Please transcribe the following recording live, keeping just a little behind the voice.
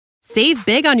Save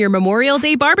big on your Memorial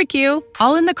Day barbecue,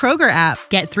 all in the Kroger app.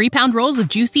 Get 3-pound rolls of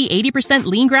juicy 80%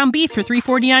 lean ground beef for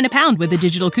 $3.49 a pound with a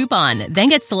digital coupon. Then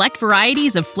get select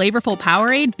varieties of flavorful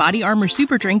Powerade, Body Armor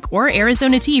Super Drink, or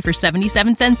Arizona tea for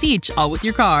 77 cents each, all with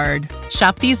your card.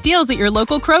 Shop these deals at your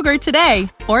local Kroger today,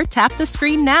 or tap the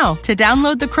screen now to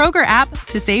download the Kroger app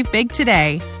to save big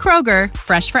today. Kroger,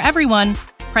 fresh for everyone.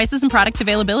 Prices and product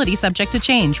availability subject to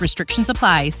change. Restrictions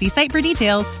apply. See site for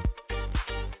details.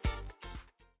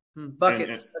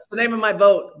 Buckets. That's the name of my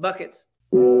boat. Buckets.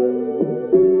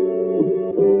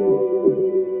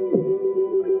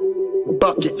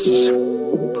 Buckets.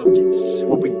 Buckets.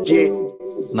 What we get.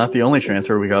 Not the only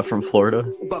transfer we got from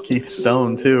Florida. Buckets. Keith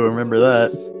Stone, too. Remember that.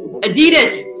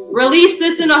 Adidas, release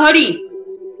this in a hoodie.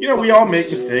 You know, we all make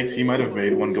mistakes. He might have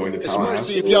made one going to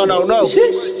Tallahassee. See if y'all don't know.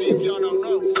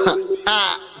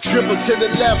 Dribble to the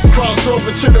left, cross over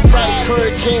to the right.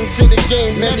 Hurricane to the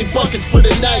game, many buckets for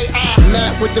the night.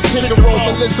 Matt with the pick and roll,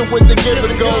 Melissa with the give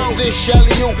and go. This Shelly,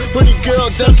 you, hoodie girl,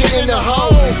 dunking in the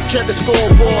hole. Check the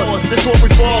scoreboard, this what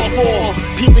we fall for.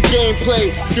 Peep the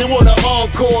gameplay, they want an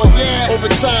encore. Yeah,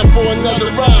 overtime for another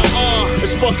round.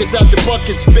 It's buckets out the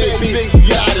buckets, baby.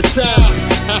 You out of time.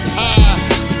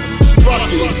 It's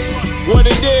buckets. What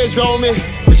it is, homie,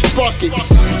 it's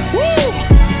buckets. Woo!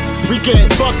 We get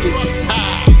buckets.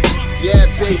 Yeah,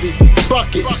 baby,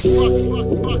 buckets.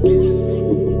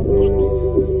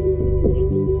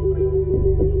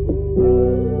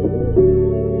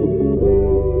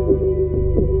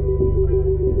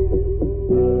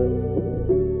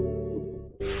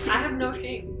 I have no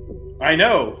shame. I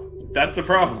know. That's the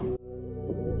problem.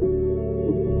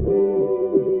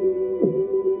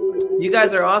 You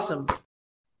guys are awesome.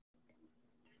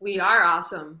 We are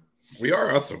awesome. We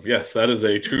are awesome. Yes, that is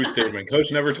a true statement.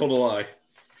 Coach never told a lie.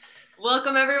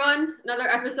 Welcome, everyone. Another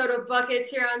episode of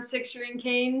Buckets here on Six Ring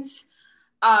Canes.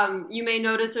 You may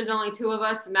notice there's only two of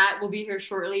us. Matt will be here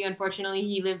shortly. Unfortunately,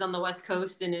 he lives on the West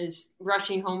Coast and is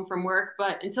rushing home from work.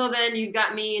 But until then, you've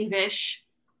got me and Vish.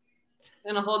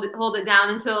 I'm going to hold it down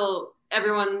until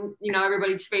everyone,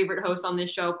 everybody's favorite host on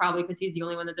this show, probably because he's the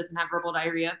only one that doesn't have verbal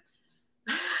diarrhea.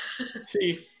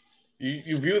 See,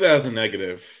 you view that as a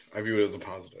negative. I view it as a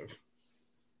positive.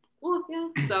 Well, yeah.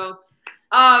 So,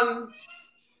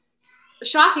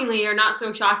 shockingly or not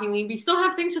so shockingly, we still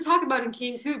have things to talk about in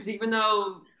Canes hoops, even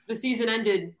though the season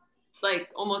ended like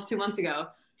almost 2 months ago.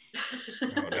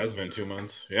 It has been 2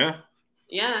 months. Yeah.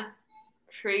 Yeah.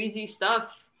 Crazy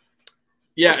stuff.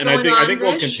 Yeah, and I think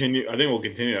we'll continue. I think we'll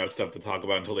continue to have stuff to talk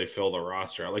about until they fill the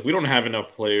roster out. Like, we don't have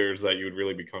enough players that you would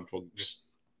really be comfortable. Just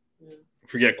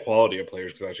forget quality of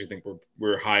players, because I actually think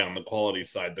we're high on the quality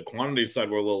side. The quantity side,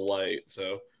 we're a little light.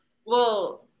 So,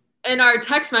 well, in our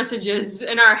text messages,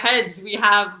 in our heads, we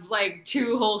have like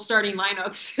 2 whole starting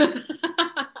lineups.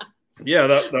 Yeah,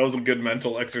 that was a good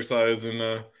mental exercise,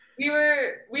 and we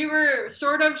were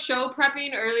sort of show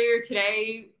prepping earlier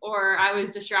today, or I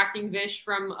was distracting Vish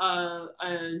from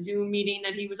a Zoom meeting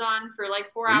that he was on for like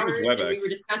 4 hours, and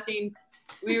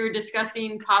we were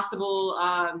discussing possible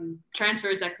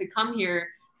transfers that could come here.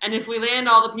 And if we land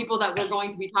all the people that we're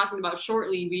going to be talking about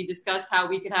shortly, we discussed how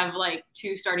we could have like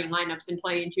 2 starting lineups and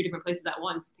play in 2 different places at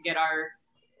once to get our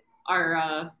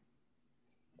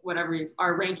whatever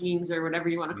our rankings or whatever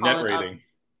you want to call it.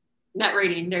 Net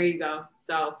rating. There you go.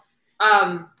 So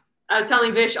I was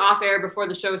telling Vish off air before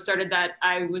the show started that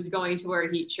I was going to wear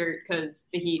a Heat shirt because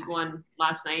the Heat won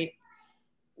last night.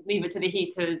 Leave it to the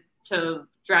Heat to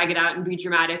drag it out and be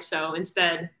dramatic. So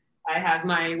instead, I have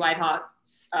my White Hot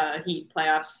Heat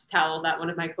playoffs towel that one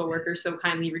of my coworkers so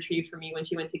kindly retrieved for me when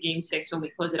she went to Game 6 when we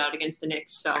closed it out against the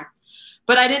Knicks. So,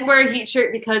 but I didn't wear a Heat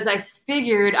shirt because I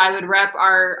figured I would rep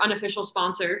our unofficial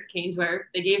sponsor, Caneswear.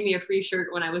 They gave me a free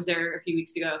shirt when I was there a few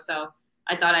weeks ago, so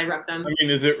I thought I'd rep them. I mean,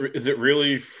 is it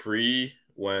really free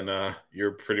when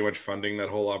you're pretty much funding that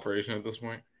whole operation at this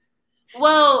point?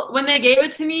 Well, when they gave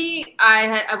it to me,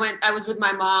 I was with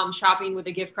my mom shopping with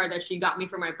a gift card that she got me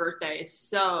for my birthday.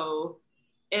 So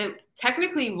it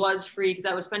technically was free because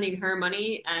I was spending her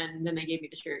money, and then they gave me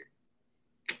the shirt.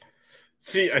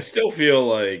 See, I still feel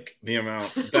like the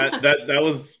amount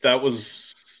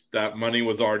that money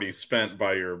was already spent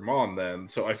by your mom then.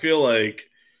 So I feel like,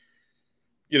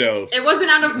 it wasn't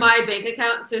out of my bank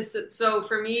account. So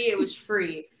for me, it was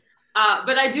free.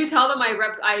 But I do tell them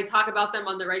I talk about them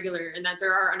on the regular and that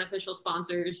there are unofficial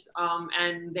sponsors.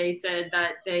 And they said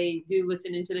that they do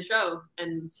listen into the show.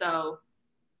 And so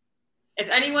if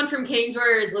anyone from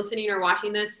Caneswear is listening or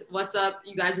watching this, what's up?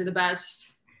 You guys are the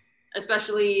best.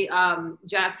 Especially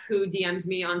Jeff, who DMs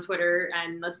me on Twitter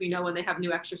and lets me know when they have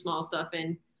new extra small stuff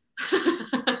in.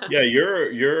 Yeah,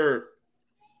 you're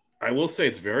I will say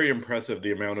it's very impressive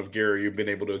the amount of gear you've been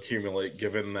able to accumulate,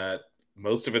 given that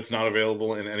most of it's not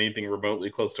available in anything remotely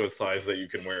close to a size that you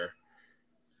can wear.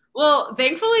 Well,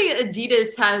 thankfully,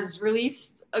 Adidas has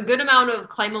released a good amount of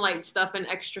Climalite stuff in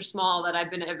extra small that I've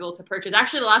been able to purchase.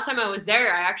 Actually, the last time I was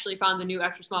there, I actually found a new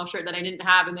extra small shirt that I didn't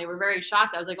have, and they were very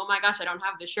shocked. I was like, oh my gosh, I don't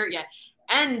have this shirt yet.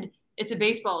 And it's a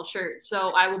baseball shirt,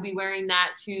 so I will be wearing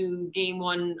that to game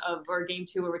 1 or game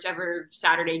 2 or whichever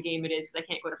Saturday game it is, because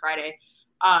I can't go to Friday,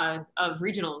 of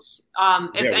regionals.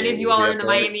 If any of you all are in the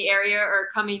Miami area or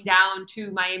coming down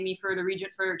to Miami for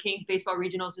Canes baseball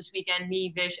regionals this weekend,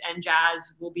 me, Vish, and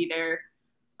Jazz will be there.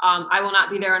 I will not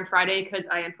be there on Friday because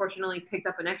I unfortunately picked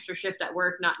up an extra shift at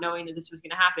work, not knowing that this was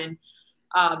going to happen.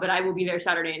 But I will be there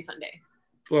Saturday and Sunday.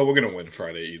 Well, we're going to win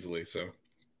Friday easily, so.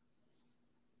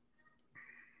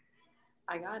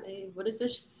 What is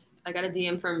this? I got a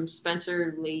DM from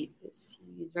Spencer late. He's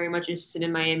very much interested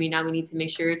in Miami. Now we need to make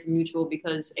sure it's mutual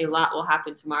because a lot will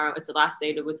happen tomorrow. It's the last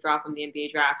day to withdraw from the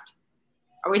NBA draft.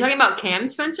 Are we talking about Cam,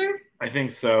 Spencer? I think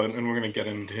so, and we're going to get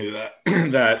into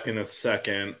that in a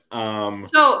second.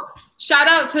 So shout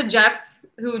out to Jeff,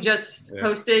 who just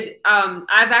posted.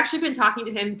 I've actually been talking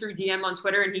to him through DM on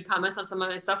Twitter, and he comments on some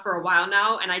of his stuff for a while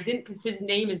now, and I didn't, because his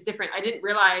name is different. I didn't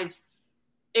realize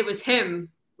it was him.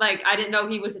 Like, I didn't know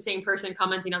he was the same person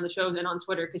commenting on the shows and on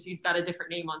Twitter because he's got a different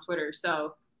name on Twitter.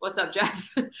 So what's up, Jeff?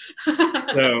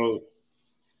 So,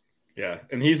 yeah.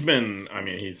 And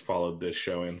he's followed this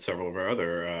show and several of our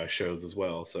other shows as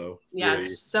well. So yes. Really,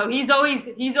 so he's always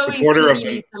tweeting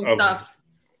me some stuff.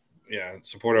 Yeah,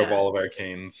 supporter of all of our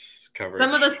Canes coverage.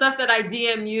 Some of the stuff that I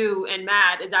DM you and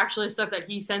Matt is actually stuff that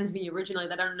he sends me originally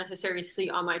that I don't necessarily see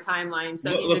on my timeline.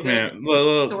 So he's a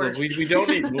good source. We don't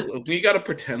need. We got to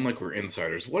pretend like we're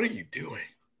insiders. What are you doing?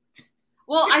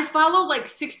 Well, I follow like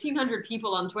 1,600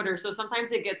 people on Twitter, so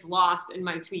sometimes it gets lost in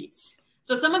my tweets.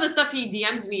 So some of the stuff he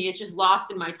DMs me is just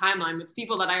lost in my timeline. It's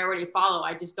people that I already follow.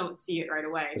 I just don't see it right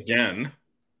away. Again,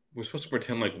 we're supposed to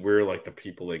pretend like we're like the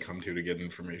people they come to get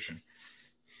information.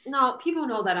 No, people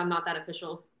know that I'm not that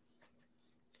official.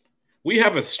 We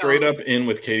have a straight up in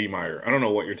with Katie Meyer. I don't know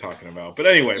what you're talking about. But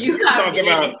anyway, we're talking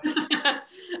about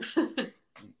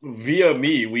via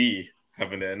me, we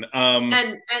have an in.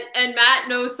 And Matt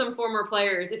knows some former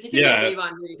players. If you can get Dave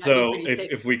on me, so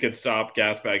if we could stop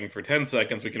gas bagging for 10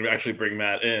 seconds, we can actually bring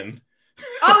Matt in.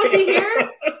 Oh, is he here?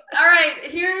 All right,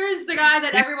 here's the guy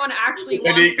that everyone actually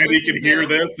wants to listen to. And he can hear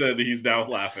this, and he's now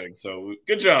laughing. So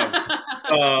good job.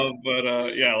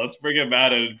 Yeah, let's bring him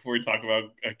Matt in before we talk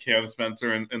about Cam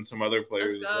Spencer and some other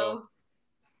players as well.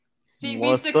 See,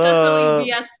 we successfully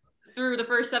BS through the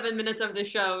first 7 minutes of the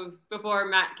show before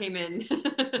Matt came in.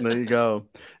 There you go.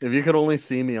 If you could only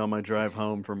see me on my drive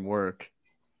home from work.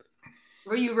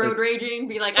 Were you road raging?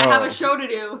 Be like, I have a show to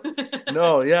do.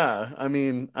 No, yeah. I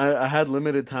mean, I had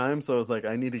limited time, so I was like,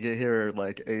 I need to get here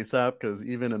like ASAP because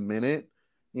even a minute,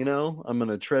 I'm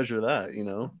gonna treasure that.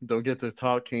 Don't get to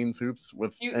talk Canes hoops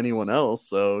with anyone else.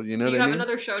 So what I mean. Do you have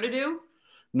another show to do?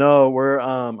 No,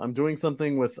 I'm doing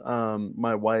something with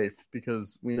my wife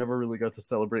because we never really got to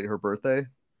celebrate her birthday.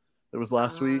 It was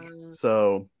last week,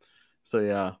 so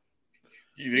yeah.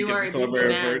 You didn't get to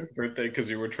celebrate her birthday because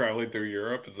you were traveling through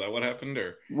Europe? Is that what happened?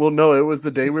 Or well, no, it was the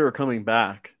day we were coming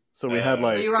back. So we had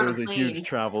it was a huge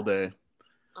travel day.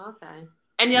 Okay.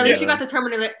 And at least you got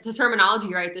the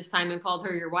terminology right this time and called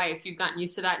her your wife. You've gotten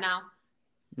used to that now?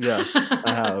 Yes, I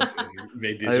have.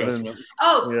 Made the adjustment.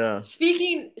 Yeah.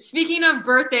 Speaking of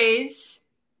birthdays,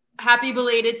 happy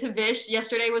belated to Vish.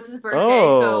 Yesterday was his birthday,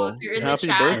 so if you're in the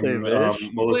chat, birthday, Vish.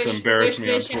 Melissa embarrassed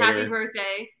me on Twitter. Happy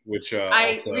birthday! Which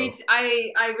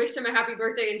I wished him a happy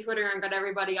birthday on Twitter and got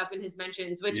everybody up in his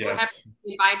mentions, which were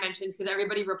in my mentions because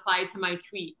everybody replied to my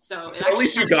tweet. So at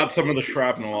least you got some of the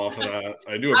shrapnel off of that.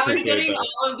 I do. I was getting that.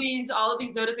 all of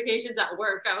these notifications at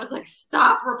work. I was like,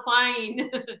 stop replying.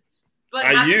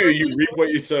 But you reap what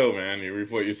you sow, man. You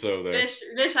reap what you sow there.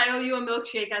 Vish, I owe you a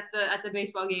milkshake at the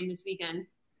baseball game this weekend.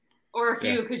 Or a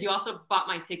few, because you also bought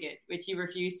my ticket, which you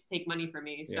refused to take money from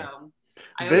me. So,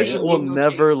 Vish will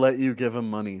never let you give him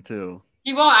money, too.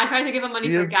 He won't. I tried to give him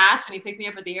money for gas when he picked me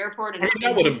up at the airport. And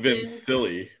that would have been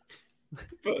silly.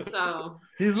 So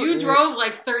you drove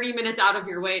like 30 minutes out of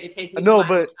your way to take me. No,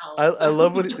 but hotel, I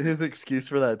love his excuse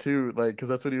for that too. Like, because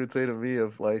that's what he would say to me.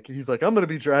 Of like, he's like, I'm gonna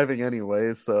be driving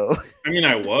anyway. So I mean,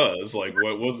 I was like,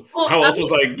 what was? How else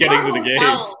was I getting to the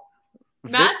game?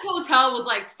 Matt's hotel was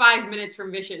like 5 minutes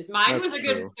from Vish's. Mine was a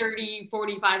good 30,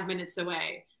 45 minutes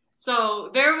away.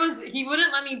 So he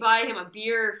wouldn't let me buy him a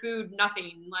beer, food,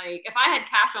 nothing. Like if I had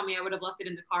cash on me, I would have left it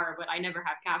in the car, but I never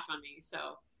have cash on me. So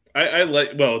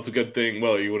well, it's a good thing.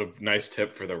 Well, you would have nice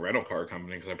tip for the rental car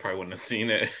company because I probably wouldn't have seen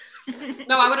it.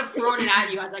 No, I would have thrown it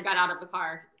at you as I got out of the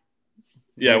car.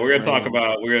 Yeah, we're gonna talk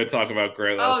about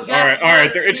Grant. All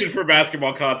right. They're itching for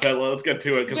basketball content. Let's get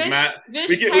to it because Matt,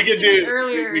 we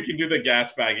can do the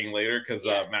gas bagging later because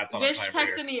Matt's on. Vish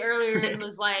texted me earlier and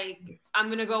was like, "I'm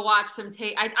gonna go watch some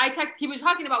tape." He was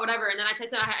talking about whatever, and then I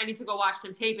texted, "I need to go watch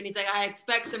some tape," and he's like, "I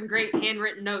expect some great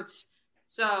handwritten notes."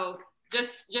 So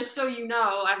just so you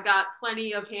know, I've got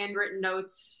plenty of handwritten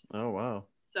notes. Oh wow.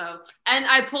 So, and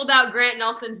I pulled out Grant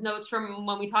Nelson's notes from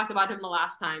when we talked about him the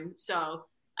last time. So.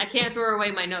 I can't throw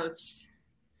away my notes.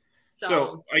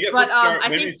 So I guess let's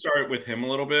start with him a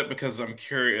little bit because I'm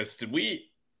curious. Did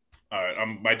we?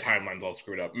 My timeline's all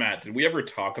screwed up. Matt, did we ever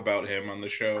talk about him on the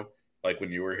show, like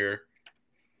when you were here?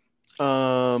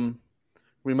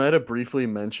 We might have briefly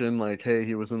mentioned, like, hey,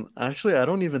 he was in. Actually, I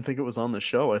don't even think it was on the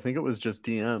show. I think it was just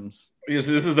DMs. Yes,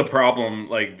 this is the problem.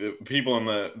 Like, the people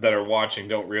that are watching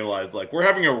don't realize, like, we're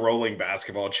having a rolling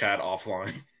basketball chat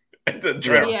offline.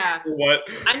 What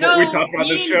I know. What we talked about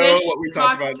the show. What we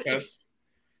talked about tests.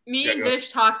 Me and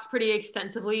Vish talked pretty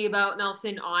extensively about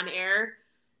Nelson on air.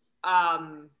 I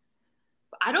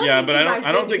don't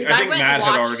think Matt had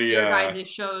already your guys'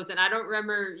 shows, and I don't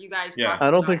remember you guys. Yeah,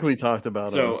 I don't think we talked about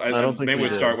it. So I don't think maybe we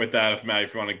start with that. If Matt,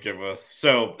 if you want to give us,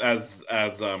 so as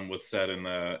was said in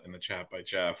the chat by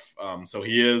Jeff, so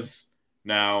he is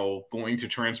now going to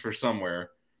transfer somewhere.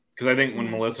 Because I think when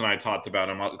Melissa and I talked about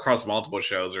him across multiple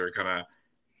shows,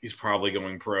 he's probably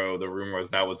going pro. The rumor was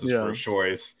that was his first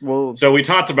choice. Well, so we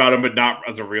talked about him, but not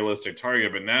as a realistic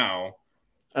target. But now,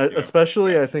 I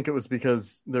think it was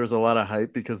because there's a lot of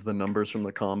hype because the numbers from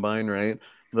the combine, right?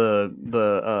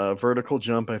 The vertical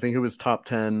jump, I think it was top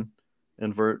 10,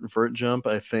 and vert jump,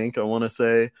 I want to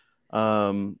say.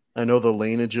 I know the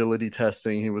lane agility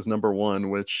testing, he was number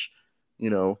 1, which,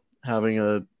 having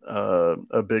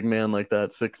a big man like that,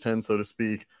 6'10", so to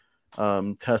speak,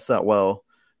 tests that well,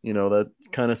 that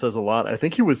kind of says a lot. I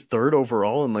think he was 3rd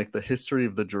overall in like the history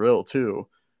of the drill too,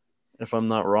 if I'm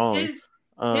not wrong.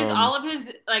 All of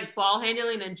his like ball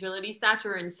handling and agility stats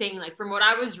were insane. Like from what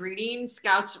I was reading,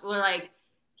 scouts were like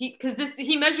he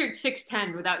measured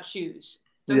 6'10" without shoes,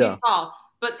 so he's tall.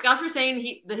 But scouts were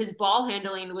saying his ball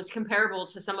handling was comparable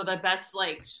to some of the best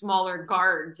like smaller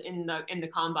guards in the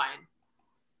combine.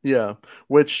 Yeah,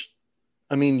 which,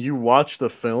 I mean, you watch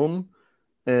the film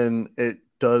and it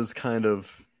does kind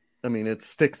of, I mean, it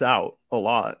sticks out a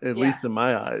lot, at least in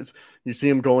my eyes. You see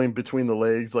him going between the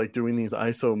legs, like doing these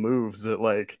ISO moves that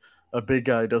like a big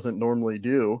guy doesn't normally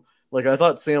do. Like I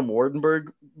thought Sam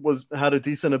Wardenberg had a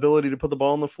decent ability to put the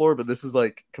ball on the floor, but this is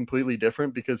like completely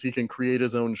different because he can create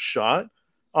his own shot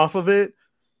off of it.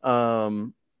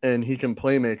 And he can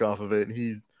play make off of it.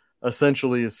 He's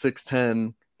essentially is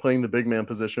 6'10", playing the big man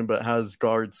position, but has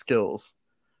guard skills,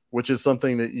 which is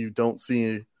something that you don't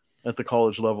see at the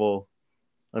college level.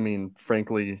 I mean,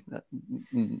 frankly,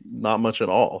 not much at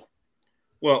all.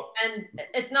 Well, and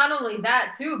it's not only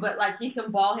that too, but like he can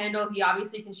ball handle. He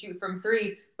obviously can shoot from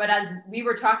 3, but as we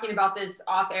were talking about this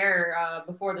off air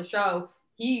before the show,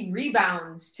 he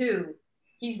rebounds too.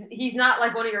 He's not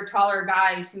like one of your taller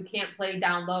guys who can't play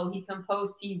down low. He can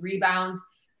post, he rebounds.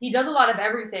 He does a lot of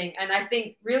everything. And I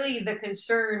think really the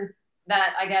concern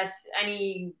that I guess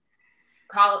any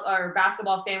college or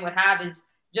basketball fan would have is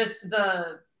just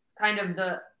the kind of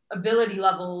the ability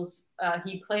levels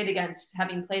he played against,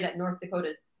 having played at North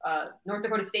Dakota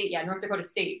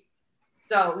State.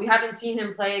 So we haven't seen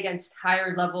him play against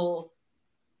higher level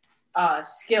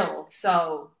skill.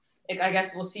 So I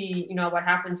guess we'll see, what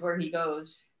happens where he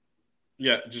goes.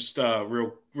 Yeah, just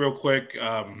real quick,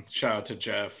 shout out to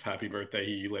Jeff. Happy birthday.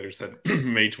 He later said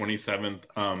May 27th.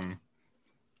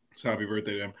 So happy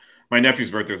birthday to him. My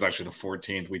nephew's birthday was actually the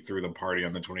 14th. We threw the party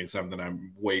on the 27th, and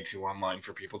I'm way too online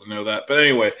for people to know that. But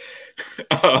anyway.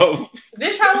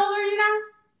 Vish, how old are you now?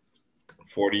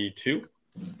 42.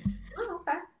 Oh,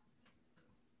 okay.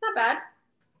 Not bad.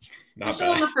 You're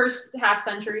still in the first half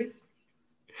century.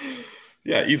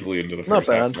 Yeah, easily into the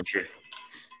first half century.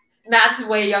 Matt's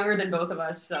way younger than both of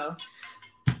us, so.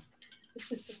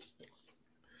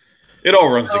 It all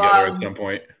runs together at some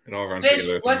point. It all runs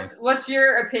together. What's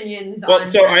your opinions? Well,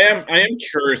 so I am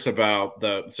curious about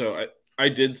I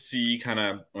did see kind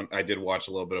of when I did watch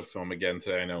a little bit of film again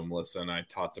today. I know Melissa and I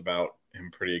talked about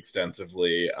him pretty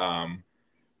extensively.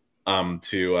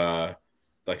 To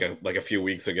like a few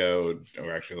weeks ago,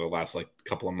 or actually the last like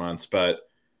couple of months, but.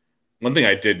 One thing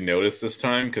I did notice this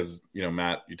time, because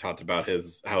Matt, you talked about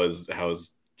how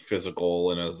his physical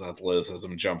and his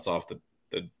athleticism jumps off the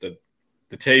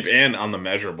tape and on the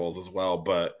measurables as well.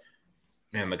 But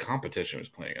man, the competition he was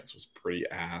playing against was pretty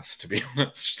ass, to be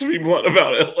honest. To be blunt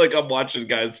about it, like I'm watching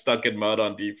guys stuck in mud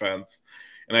on defense,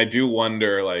 And I do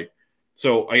wonder, like,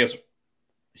 so I guess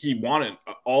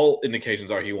all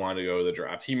indications are he wanted to go to the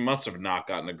draft. He must have not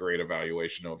gotten a great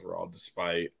evaluation overall,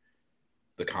 despite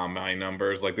the combine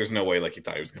numbers. Like, there's no way like he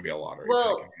thought he was going to be a lottery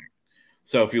pick.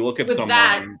 So if you look at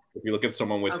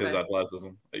someone with his athleticism,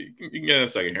 you can get in a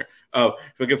second here. If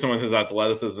you look at someone with his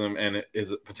athleticism and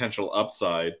his potential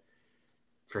upside,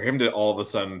 for him to all of a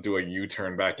sudden do a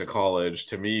U-turn back to college,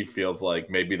 to me feels like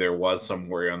maybe there was some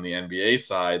worry on the NBA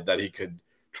side that he could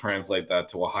translate that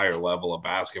to a higher level of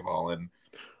basketball. And,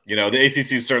 you know, the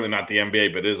ACC is certainly not the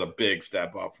NBA, but it is a big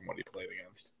step up from what he played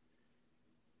against.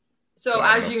 So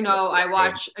as you know, I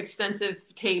watch extensive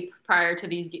tape prior to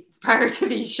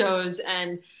these shows,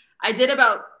 and I did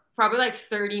about probably like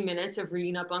 30 minutes of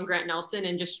reading up on Grant Nelson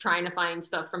and just trying to find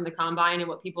stuff from the combine and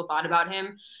what people thought about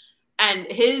him. And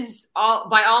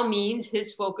by all means,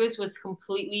 his focus was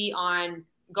completely on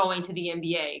going to the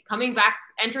NBA. Coming back,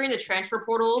 entering the transfer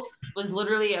portal was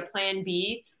literally a plan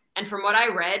B. And from what I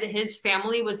read, his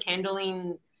family was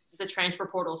handling the transfer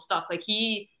portal stuff. Like,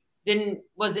 he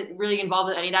wasn't really involved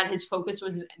with any of that. His focus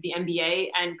was the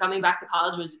NBA, and coming back to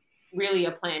college was really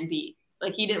a plan B.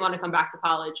 Like, he didn't want to come back to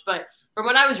college. But from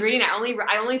what I was reading,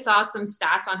 I only saw some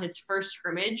stats on his first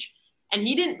scrimmage, and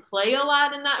he didn't play a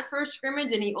lot in that first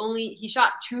scrimmage, and he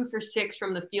shot 2 for 6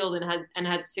 from the field and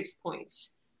had 6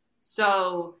 points.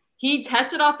 So he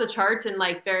tested off the charts in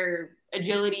like their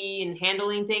agility and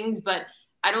handling things, but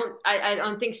I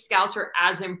don't think scouts are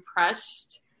as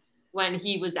impressed when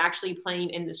he was actually playing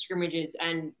in the scrimmages.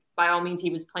 And by all means, he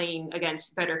was playing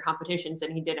against better competitions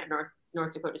than he did at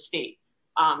North Dakota State.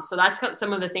 So that's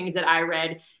some of the things that I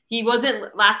read.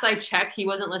 Last I checked, he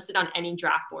wasn't listed on any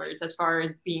draft boards as far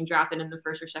as being drafted in the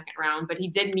first or second round, but he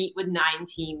did meet with 9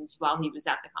 teams while he was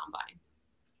at the combine.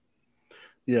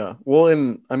 Yeah. Well,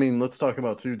 and I mean, let's talk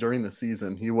about too, during the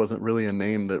season, he wasn't really a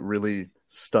name that really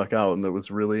stuck out and that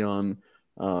was really on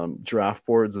draft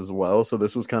boards as well. So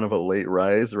this was kind of a late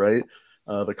rise, right?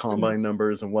 The combine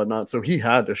numbers and whatnot. So he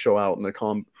had to show out in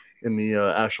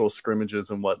the actual scrimmages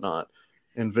and whatnot.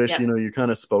 And Vish, you know, you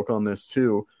kind of spoke on this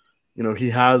too. You know, he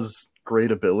has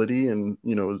great ability and,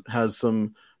 you know, has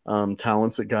some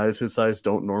talents that guys his size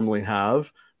don't normally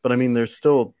have. But I mean, there's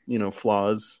still, you know,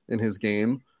 flaws in his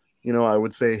game. You know, I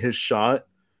would say his shot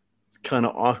is kind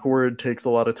of awkward, takes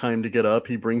a lot of time to get up.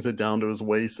 He brings it down to his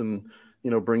waist and, you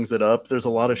know, brings it up. There's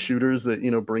a lot of shooters that, you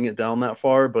know, bring it down that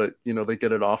far, but, you know, they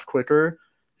get it off quicker.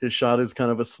 His shot is kind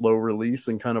of a slow release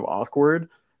and kind of awkward.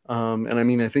 And I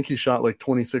mean, I think he shot like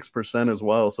 26% as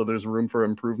well. So there's room for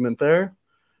improvement there.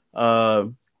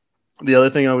 The other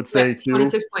thing I would say too,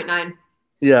 26.9.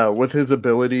 Yeah, with his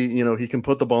ability, you know, he can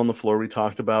put the ball on the floor. We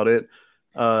talked about it.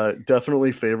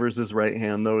 Definitely favors his right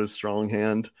hand, though, his strong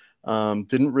hand.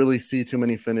 Didn't really see too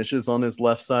many finishes on his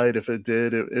left side. If I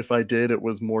did, it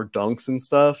was more dunks and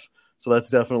stuff. So that's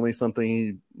definitely something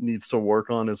he needs to work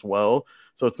on as well.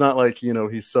 So it's not like, you know,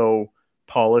 he's so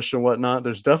polished and whatnot.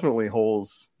 There's definitely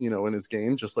holes, you know, in his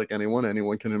game, just like anyone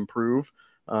can improve.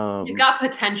 He's got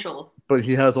potential, but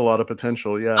he has a lot of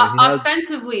potential. Yeah.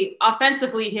 Offensively,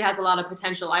 he has a lot of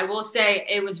potential. I will say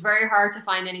it was very hard to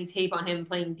find any tape on him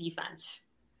playing defense.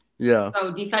 Yeah.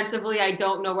 So defensively, I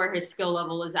don't know where his skill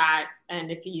level is at and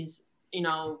if he's, you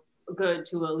know, good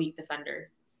to elite defender.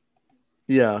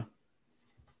 Yeah.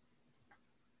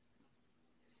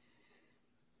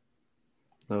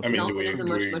 Nelson is a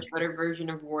much better version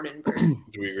of Wardenberg.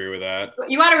 Do we agree with that?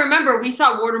 You got to remember, we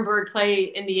saw Wardenberg play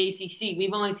in the ACC.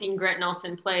 We've only seen Grant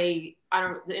Nelson play,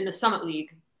 in the Summit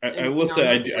League. I will say,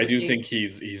 I do think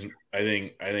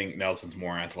I think Nelson's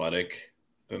more athletic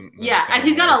than and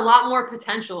he's got a lot more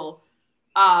potential.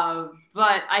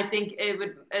 But I think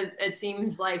it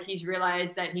seems like he's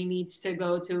realized that he needs to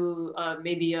go to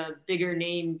maybe a bigger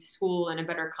named school and a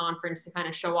better conference to kind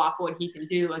of show off what he can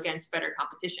do against better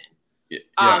competition.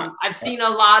 Yeah. I've seen a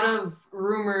lot of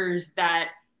rumors that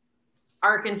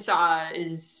Arkansas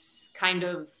is kind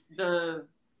of the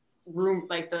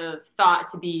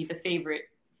thought to be the favorite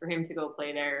for him to go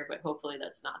play there, but hopefully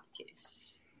that's not the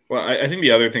case. Well, I think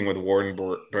the other thing with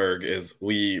Wardenberg is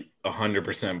we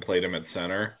 100% played him at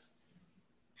center.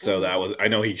 So that was, I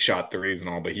know he shot threes and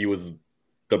all, but he was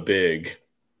the big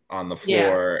on the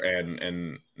floor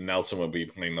and Nelson would be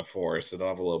playing the 4. So they'll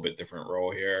have a little bit different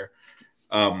role here.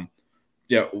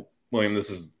 Yeah, William, this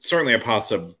is certainly a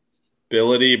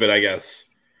possibility, but I guess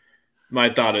my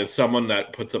thought is someone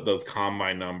that puts up those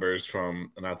combine numbers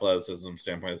from an athleticism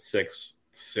standpoint,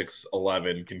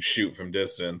 6'11", can shoot from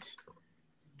distance,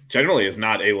 generally is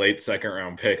not a late second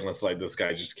round pick unless like this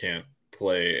guy just can't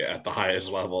play at the highest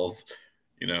levels.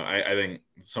 You know, I think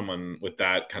someone with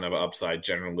that kind of upside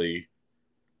generally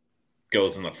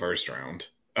goes in the first round.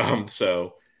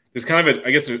 So there's kind of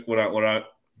I guess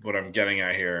what I'm getting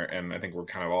at here, and I think we're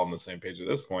kind of all on the same page at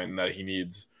this point, and that he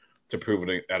needs to prove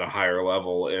it at a higher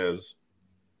level is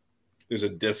there's a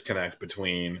disconnect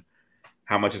between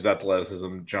how much his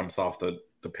athleticism jumps off the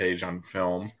page on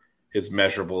film, his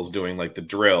measurables doing like the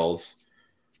drills,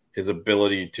 his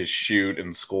ability to shoot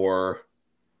and score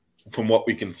from what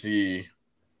we can see,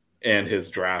 and his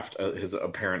draft, his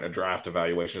apparent draft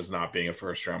evaluation is not being a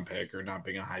first round pick or not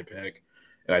being a high pick.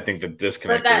 And I think the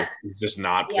disconnect is just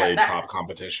not played top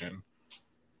competition.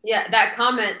 Yeah, that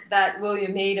comment that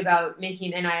William made about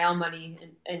making NIL money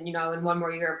and in one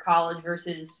more year of college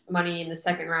versus money in the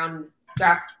second round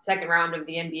of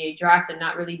the NBA draft and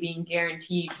not really being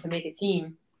guaranteed to make a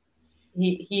team.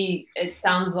 It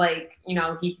sounds like, he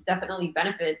could definitely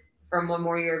benefit from one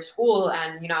more year of school,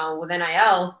 and, with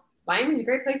NIL, Miami's a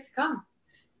great place to come.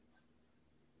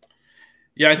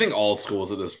 Yeah, I think all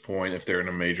schools at this point, if they're in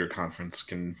a major conference,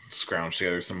 can scrounge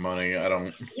together some money.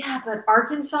 Yeah, but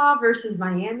Arkansas versus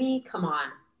Miami, come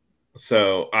on.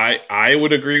 So I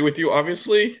would agree with you,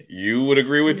 obviously. You would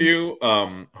agree with you.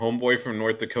 Homeboy from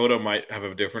North Dakota might have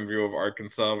a different view of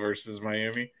Arkansas versus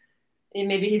Miami. And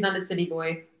maybe he's not a city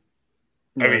boy.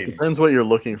 Yeah, it depends what you're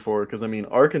looking for, because,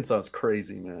 Arkansas is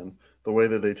crazy, man. The way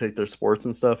that they take their sports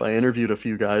and stuff. I interviewed a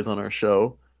few guys on our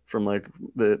show from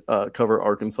that cover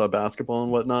Arkansas basketball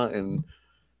and whatnot, and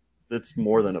it's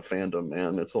more than a fandom,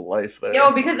 man. It's a life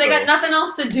there. Because they got nothing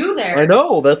else to do there. I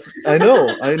know. I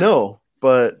know.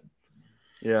 But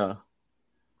yeah.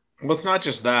 Well, it's not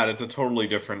just that. It's a totally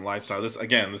different lifestyle. He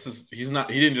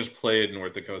didn't just play at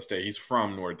North Dakota State. He's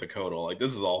from North Dakota. Like,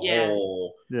 this is a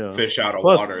whole fish out of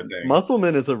water thing.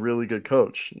 Musselman is a really good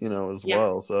coach, as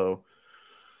well. So,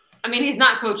 he's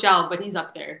not Coach L, but he's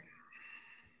up there.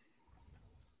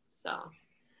 So,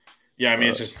 yeah,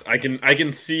 it's just I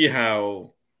can see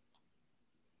how,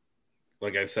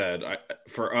 like I said,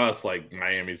 for us, like,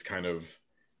 Miami's kind of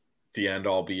the end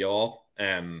all be all,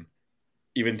 and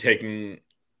even taking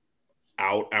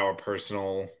out our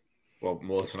personal,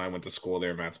 Melissa and I went to school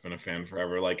there. Matt's been a fan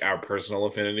forever. Like, our personal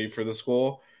affinity for the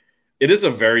school, it is a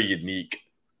very unique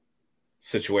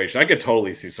situation. I could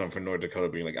totally see someone from North Dakota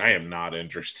being like, I am not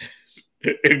interested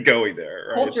in going there.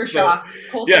 Right? Culture shock.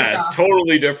 It's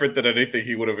totally different than anything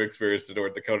he would have experienced in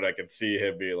North Dakota. I could see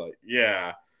him be like,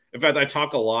 yeah. In fact, I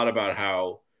talk a lot about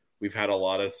how we've had a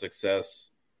lot of success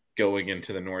going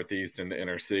into the Northeast and the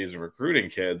inner cities and recruiting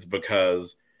kids,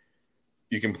 because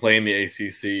you can play in the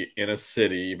ACC in a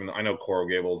city, even though I know Coral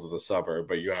Gables is a suburb,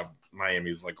 but you have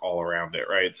Miami's like all around it,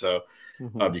 right? So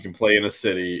you can play in a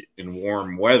city in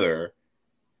warm weather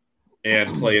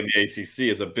and play in the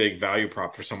ACC is a big value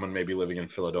prop for someone maybe living in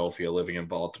Philadelphia, living in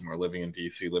Baltimore, living in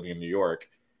DC, living in New York.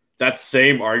 That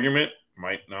same argument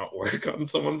might not work on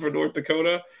someone from North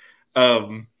Dakota,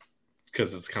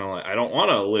 because it's kind of like, I don't want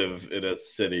to live in a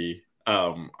city.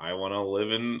 I want to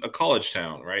live in a college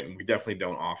town, right? And we definitely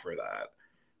don't offer that.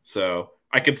 So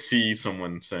I could see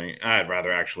someone saying, I'd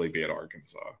rather actually be at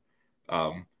Arkansas.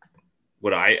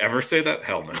 Would I ever say that?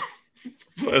 Hell no.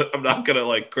 But I'm not going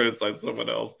to criticize someone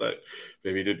else that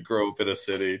maybe didn't grow up in a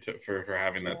city for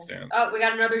having that stance. Oh, we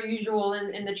got another usual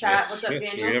in the chat. What's up,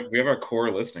 Daniel? We have our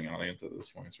core listening audience at this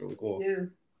point. It's really cool.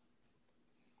 Dude.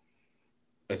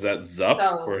 Is that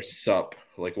Zup or Sup?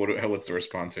 What's the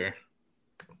response here?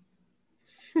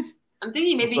 I'm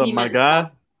thinking maybe he meant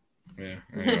guy? Yeah,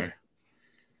 anyway.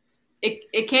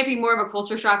 It can't be more of a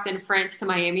culture shock than France to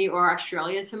Miami or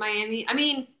Australia to Miami.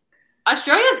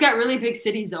 Australia's got really big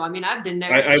cities, though. I've been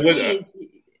there.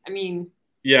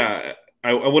 Yeah,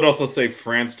 I would also say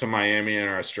France to Miami and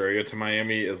Australia to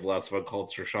Miami is less of a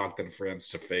culture shock than France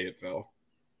to Fayetteville.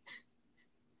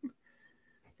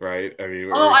 Right?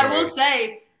 I will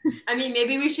say,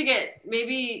 maybe we should get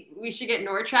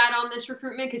Norchad on this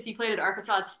recruitment, because he played at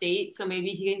Arkansas State, so maybe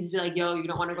he can just be like, yo, you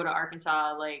don't want to go to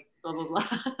Arkansas, blah blah blah.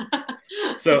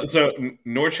 So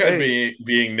Norchad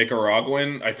being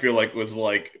Nicaraguan, I feel like was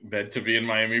meant to be in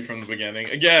Miami from the beginning.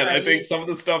 Again, right. I think some of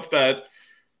the stuff that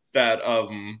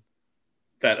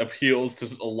appeals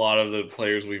to a lot of the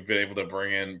players we've been able to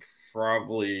bring in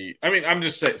probably. I'm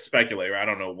just speculating. I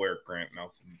don't know where Grant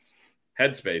Nelson's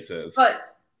headspace is, but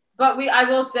I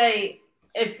will say,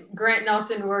 if Grant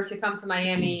Nelson were to come to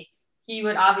Miami, he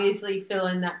would obviously fill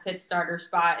in that fifth starter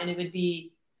spot, and it would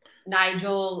be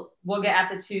Nigel Wooga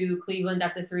at the 2, Cleveland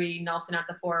at the 3, Nelson at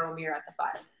the 4, Omier at the 5.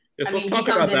 Yes, let's talk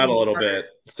about that a little bit.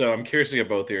 So I'm curious to get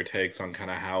both of your takes on kind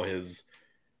of how his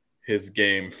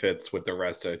game fits with the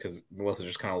rest of it, because Melissa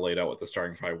just kind of laid out what the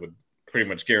starting 5 would pretty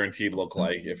much guaranteed look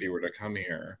like if he were to come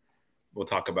here. We'll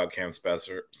talk about Cam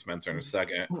Spencer in a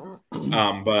second.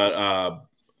 But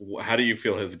how do you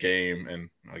feel his game? And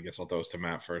I guess I'll throw this to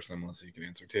Matt first, and Melissa, you can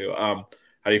answer too. How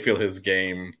do you feel his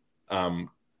game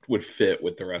would fit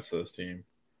with the rest of this team?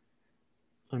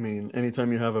 I mean,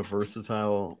 anytime you have a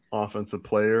versatile offensive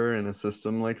player in a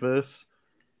system like this,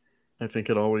 I think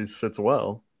it always fits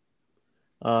well.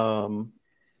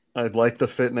 I'd like the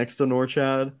fit next to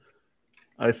Norchad.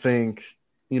 I think,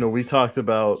 we talked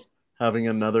about having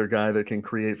another guy that can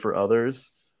create for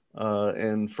others.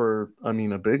 And for,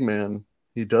 a big man,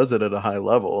 he does it at a high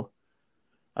level.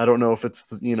 I don't know if it's,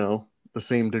 the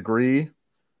same degree.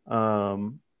 But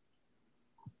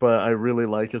I really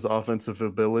like his offensive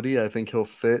ability. I think he'll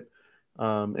fit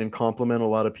and complement a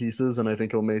lot of pieces, and I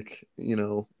think he'll make,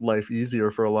 life easier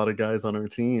for a lot of guys on our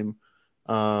team.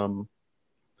 I'm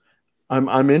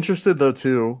interested, though,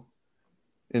 too,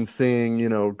 in seeing,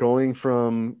 going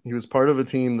from – he was part of a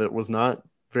team that was not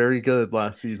very good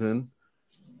last season,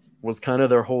 was kind of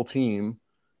their whole team.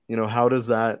 How does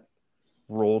that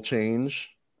role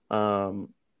change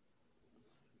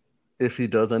if he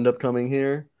does end up coming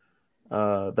here?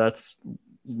 That's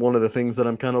one of the things that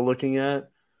I'm kind of looking at.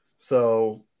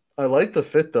 So I like the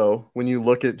fit, though, when you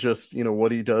look at just,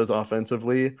 what he does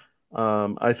offensively.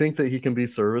 I think that he can be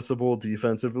serviceable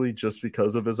defensively just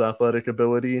because of his athletic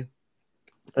ability.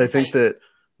 I think that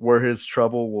where his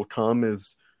trouble will come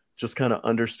is just kind of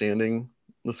understanding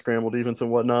the scramble defense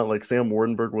and whatnot. Like Sam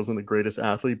Wardenberg wasn't the greatest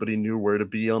athlete, but he knew where to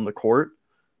be on the court.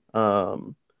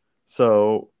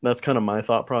 So that's kind of my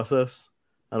thought process.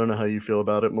 I don't know how you feel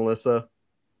about it, Melissa.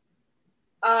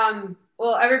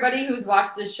 Well, everybody who's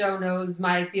watched this show knows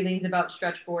my feelings about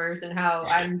stretch fours and how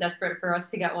I'm desperate for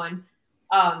us to get one.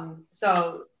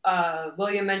 So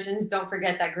William mentions, don't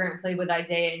forget that Grant played with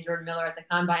Isaiah and Jordan Miller at the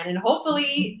Combine. And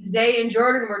hopefully Zay and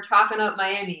Jordan were talking up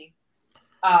Miami.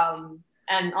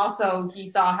 And also he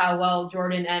saw how well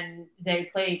Jordan and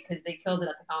Zay played because they killed it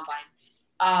at the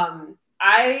Combine.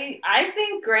 I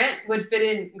think Grant would fit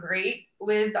in great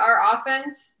with our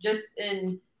offense, just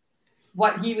in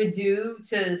what he would do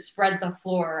to spread the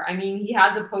floor. I mean, he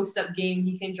has a post-up game.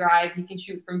 He can drive. He can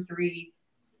shoot from three.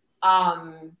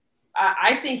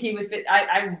 I think he would fit.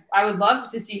 I would love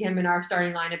to see him in our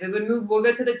starting lineup. It would move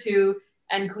Wooga to the 2,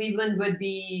 and Cleveland would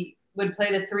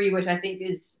play the 3, which I think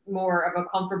is more of a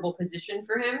comfortable position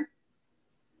for him.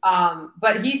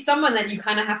 But he's someone that you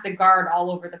kind of have to guard all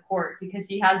over the court because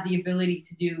he has the ability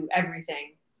to do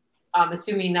everything,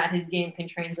 assuming that his game can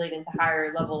translate into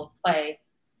higher level of play.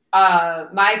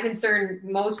 My concern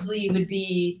mostly would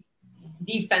be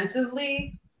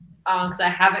defensively, because I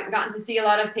haven't gotten to see a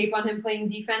lot of tape on him playing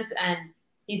defense, and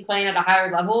he's playing at a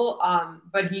higher level.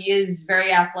 But he is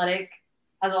very athletic,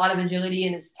 has a lot of agility,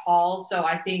 and is tall. So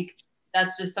I think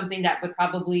that's just something that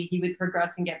he would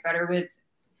progress and get better with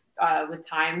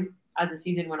time as the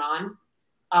season went on.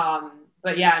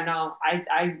 But yeah, no,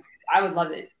 I would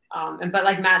love it. But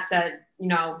like Matt said,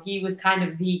 he was kind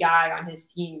of the guy on his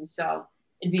team. So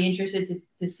it'd be interesting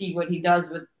to see what he does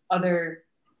with other,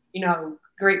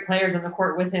 great players on the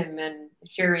court with him and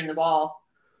sharing the ball.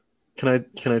 Can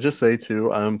I just say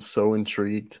too, I'm so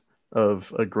intrigued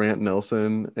of a Grant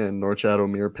Nelson and Norchad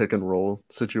Omier pick and roll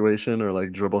situation, or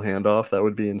like dribble handoff. That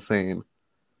would be insane.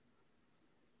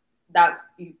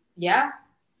 Yeah.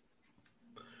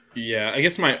 I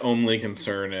guess my only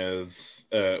concern is,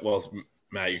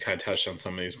 Matt, you kind of touched on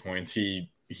some of these points. He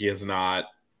is not,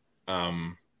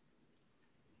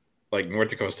 like North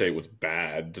Dakota State was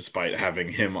bad despite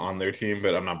having him on their team,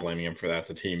 but I'm not blaming him for that. It's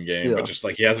a team game. Yeah. But just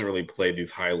like he hasn't really played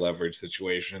these high leverage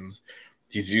situations.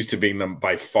 He's used to being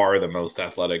by far the most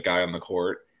athletic guy on the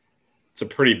court. It's a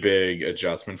pretty big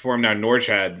adjustment for him. Now,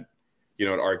 Norchad, at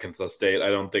Arkansas State, I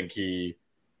don't think he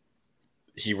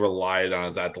relied on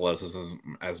his athleticism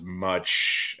as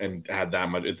much and had that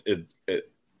much. It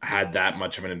had that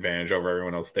much of an advantage over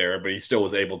everyone else there, but he still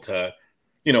was able to,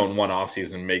 in one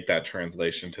offseason, make that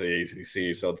translation to the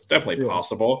ACC. So it's definitely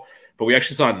possible. But we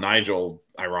actually saw Nigel,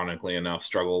 ironically enough,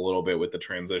 struggle a little bit with the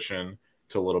transition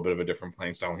to a little bit of a different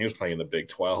playing style. And he was playing in the Big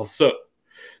 12. So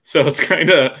it's kind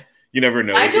of, you never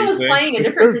know. Nigel was playing a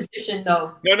different position,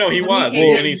 though. No, he was.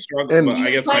 And he struggled. But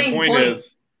I guess my point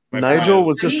is, Nigel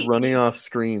was just running off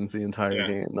screens the entire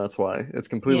game. That's why. It's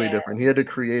completely different. He had to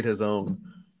create his own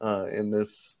in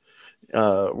this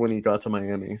when he got to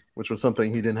Miami, which was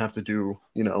something he didn't have to do,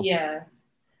 Yeah.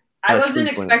 I wasn't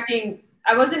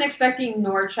expecting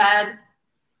Norchad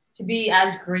to be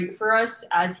as great for us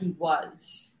as he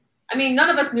was. I mean, none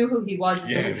of us knew who he was.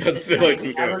 Yeah, that's like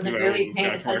I wasn't really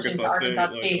paying attention to Arkansas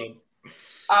State.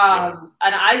 And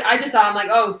I just saw him like,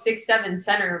 6'7"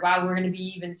 center. Wow, we're going to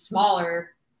be even smaller.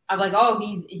 I'm like, oh,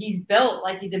 he's built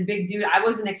like he's a big dude. I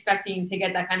wasn't expecting to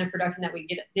get that kind of production that we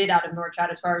did out of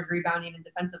Norchad as far as rebounding and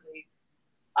defensively.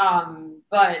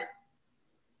 But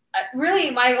really,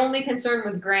 my only concern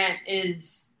with Grant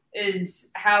is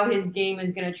how his game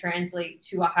is going to translate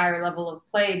to a higher level of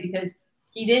play, because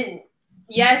he did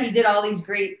all these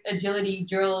great agility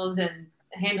drills and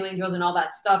handling drills and all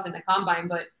that stuff in the combine,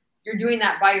 but you're doing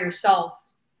that by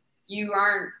yourself. You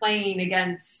aren't playing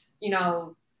against,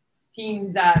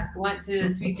 teams that went to the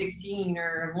Sweet 16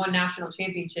 or won national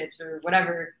championships or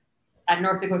whatever at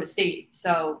North Dakota State.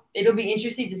 So it'll be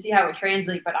interesting to see how it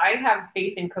translates, but I have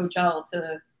faith in Coach L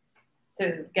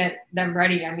to get them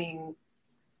ready. I mean,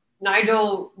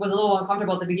 Nigel was a little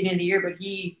uncomfortable at the beginning of the year, but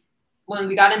when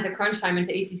we got into crunch time,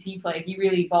 into ACC play, he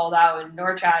really balled out, and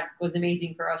Norchad was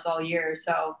amazing for us all year.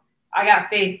 So I got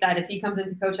faith that if he comes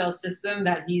into Coach L's system,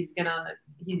 that he's gonna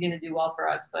do well for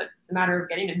us. But it's a matter of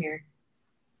getting him here.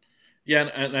 Yeah,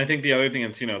 and I think the other thing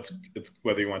is, it's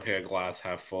whether you want to take a glass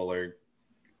half full or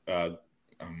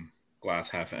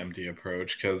glass half empty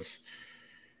approach, because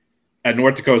at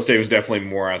North Dakota State was definitely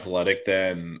more athletic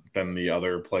than the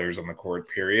other players on the court,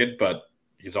 period. But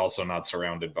he's also not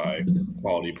surrounded by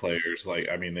quality players.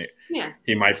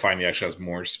 He might find he actually has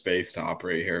more space to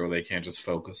operate here, where they can't just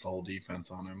focus the whole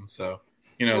defense on him. So,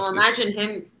 imagine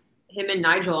him and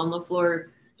Nigel on the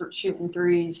floor shooting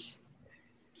threes.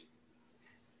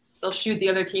 They'll shoot the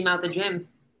other team out the gym.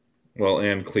 Well,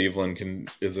 and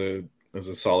Cleveland is a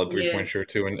solid 3-point shooter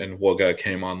too, and Wooga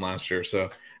came on last year.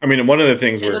 So, I mean, one of the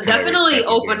things it'll definitely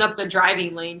open up the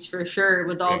driving lanes for sure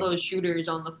with all those shooters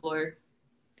on the floor.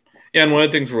 Yeah, and one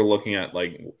of the things we're looking at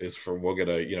is for Wooga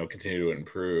to continue to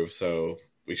improve. So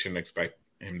we shouldn't expect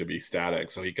him to be static.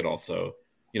 So he could also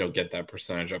get that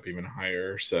percentage up even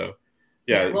higher. So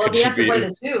yeah, well, he has to play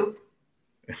the two.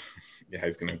 Yeah,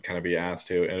 he's going to kind of be asked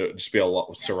to, and it'll just be a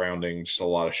lot surrounding, just a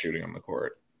lot of shooting on the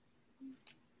court.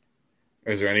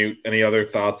 Is there any other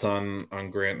thoughts on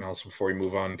Grant Nelson before we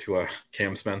move on to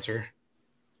Cam Spencer?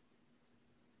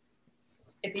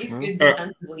 If he's good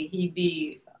defensively, he'd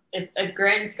be. If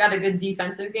Grant's got a good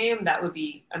defensive game, that would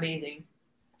be amazing.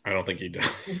 I don't think he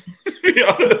does, to be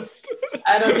honest.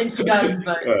 I don't think he does,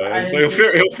 but so he'll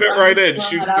fit right in.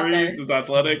 Shoots threes, is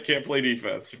athletic, can't play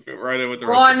defense. He'll fit right in with the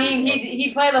rest of the team.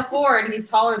 He play the 4, and he's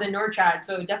taller than Norchad,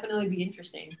 so it would definitely be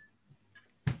interesting.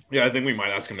 Yeah, I think we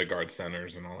might ask him to guard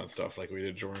centers and all that stuff, like we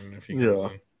did Jordan if he comes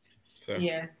in. So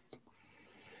yeah.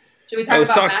 Should we talk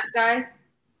about Matt's guy?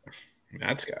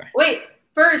 Matt's guy. Wait,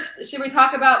 first, should we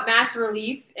talk about Matt's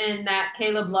relief in that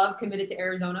Caleb Love committed to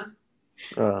Arizona?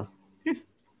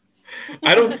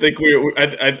 I don't think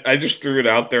I just threw it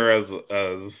out there as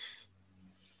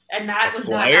and Matt was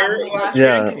not having it last week.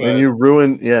 And you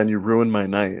ruined my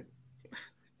night.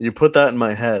 You put that in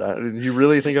my head. Do you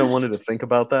really think I wanted to think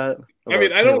about that? I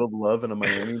mean, I Caleb Love in a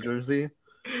Miami jersey.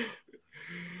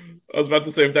 I was about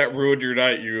to say, if that ruined your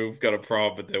night, you've got a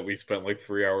problem that we spent like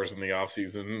 3 hours in the off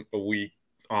season a week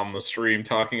on the stream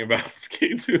talking about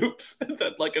Kate's hoops, and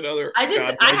then like another. I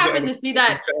happened to see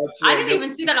that. I didn't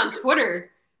even see that on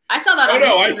Twitter. I saw that on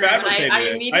Instagram. I fabricated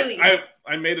it. Immediately.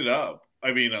 I made it up.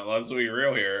 I mean, let's be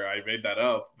real here. I made that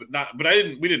up, but I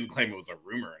didn't. We didn't claim it was a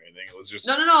rumor or anything. It was just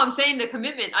no. I'm saying the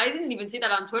commitment. I didn't even see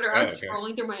that on Twitter. I was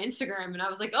scrolling through my Instagram and I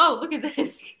was like, oh, look at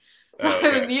this. So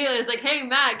I immediately was like, hey,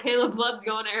 Matt, Caleb Love's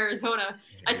going to Arizona.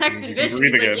 I texted Vish and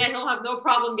he's like, yeah, he'll have no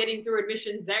problem getting through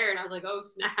admissions there. And I was like, oh,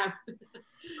 snap.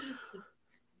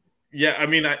 Yeah, I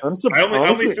mean, I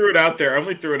only threw it out there. I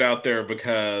only threw it out there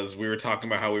because we were talking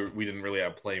about how we didn't really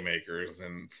have playmakers,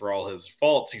 and for all his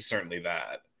faults, he's certainly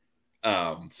that.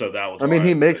 So that was. I mean,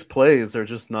 he makes plays; they're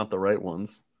just not the right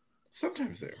ones.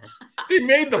 Sometimes they are. They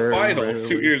made the finals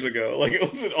 2 years ago. Like it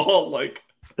wasn't all like.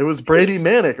 It was Brady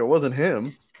Manick. It wasn't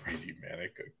him. Brady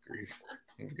Manick, good grief.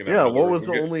 Yeah, what was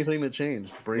the only thing that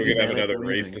changed? Brady we're gonna have another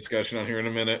race discussion on here in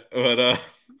a minute, but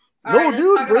no,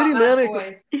 dude, Brady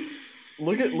Manick.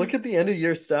 Look at the end of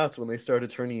year stats when they started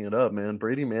turning it up, man.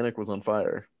 Brady Manick was on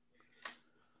fire.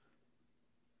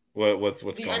 What's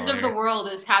the going on? The end of the world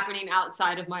is happening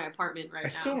outside of my apartment right now. I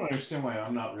still don't understand why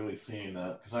I'm not really seeing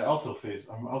that because I'm also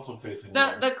facing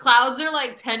the clouds are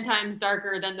like 10 times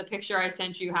darker than the picture I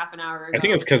sent you half an hour ago. I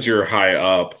think it's because you're high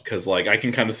up because like I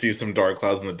can kind of see some dark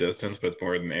clouds in the distance, but it's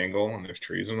more at an angle and there's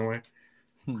trees in the way.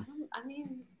 I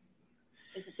mean,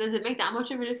 does it make that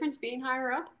much of a difference being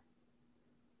higher up?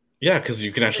 Yeah, because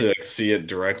you can actually like see it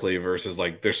directly versus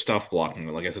like there's stuff blocking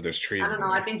it. Like I said, there's trees. I don't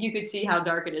know. I think you could see how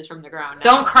dark it is from the ground.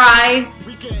 Don't cry.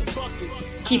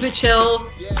 Keep it chill.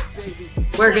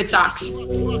 Wear good socks.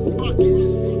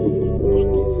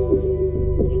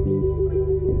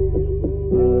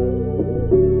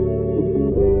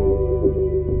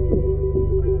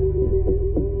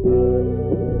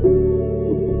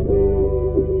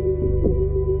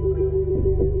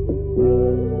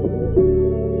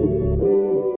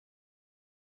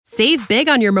 Save big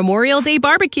on your Memorial Day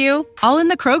barbecue, all in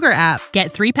the Kroger app.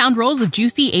 Get 3-pound rolls of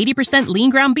juicy 80%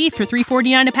 lean ground beef for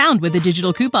 $3.49 a pound with a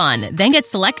digital coupon. Then get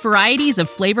select varieties of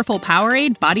flavorful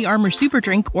Powerade, Body Armor Super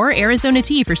Drink, or Arizona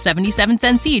tea for 77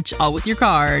 cents each, all with your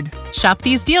card. Shop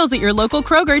these deals at your local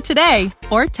Kroger today,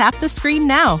 or tap the screen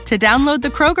now to download the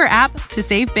Kroger app to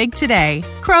save big today.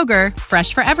 Kroger,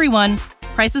 fresh for everyone.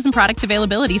 Prices and product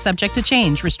availability subject to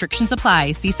change. Restrictions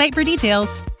apply. See site for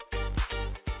details.